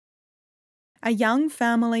A young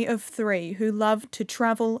family of 3 who loved to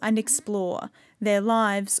travel and explore, their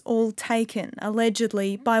lives all taken,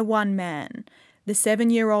 allegedly, by one man. The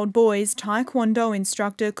 7-year-old boy's taekwondo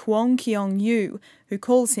instructor Kwong Kyung-yu, who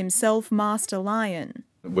calls himself Master Lion.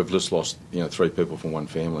 We've just lost 3 people from one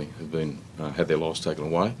family who've been had their lives taken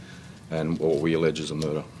away, and what we allege is a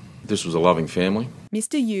murder. This was a loving family.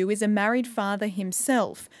 Mr. Yu is a married father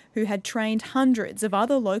himself who had trained hundreds of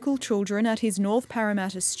other local children at his North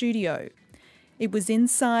Parramatta studio. It was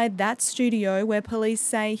inside that studio where police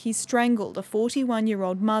say he strangled a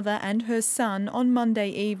 41-year-old mother and her son on Monday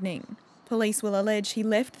evening. Police will allege he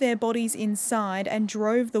left their bodies inside and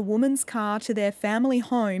drove the woman's car to their family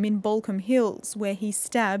home in Balcombe Hills, where he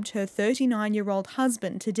stabbed her 39-year-old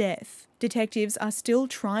husband to death. Detectives are still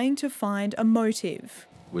trying to find a motive.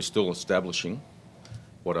 We're still establishing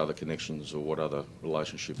what other connections or what other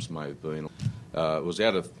relationships may have been. It was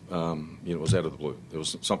out of, it was out of the blue. There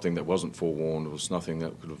was something that wasn't forewarned. There was nothing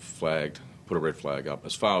that could have put a red flag up,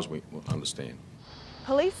 as far as we understand.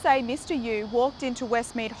 Police say Mr. Yu walked into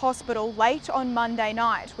Westmead Hospital late on Monday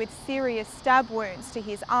night with serious stab wounds to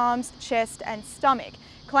his arms, chest and stomach,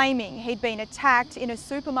 claiming he'd been attacked in a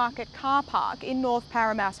supermarket car park in North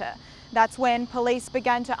Parramatta. That's when police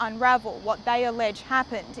began to unravel what they allege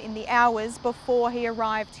happened in the hours before he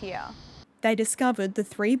arrived here. They discovered the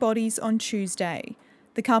 3 bodies on Tuesday.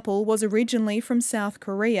 The couple was originally from South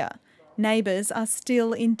Korea. Neighbours are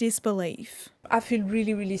still in disbelief. I feel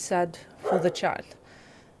really, really sad for the child.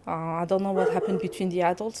 I don't know what happened between the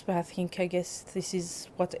adults, but I guess this is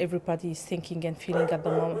what everybody is thinking and feeling at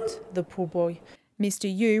the moment, the poor boy.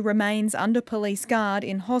 Mr. Yu remains under police guard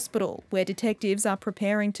in hospital, where detectives are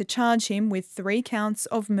preparing to charge him with 3 counts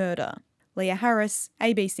of murder. Leah Harris,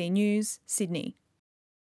 ABC News, Sydney.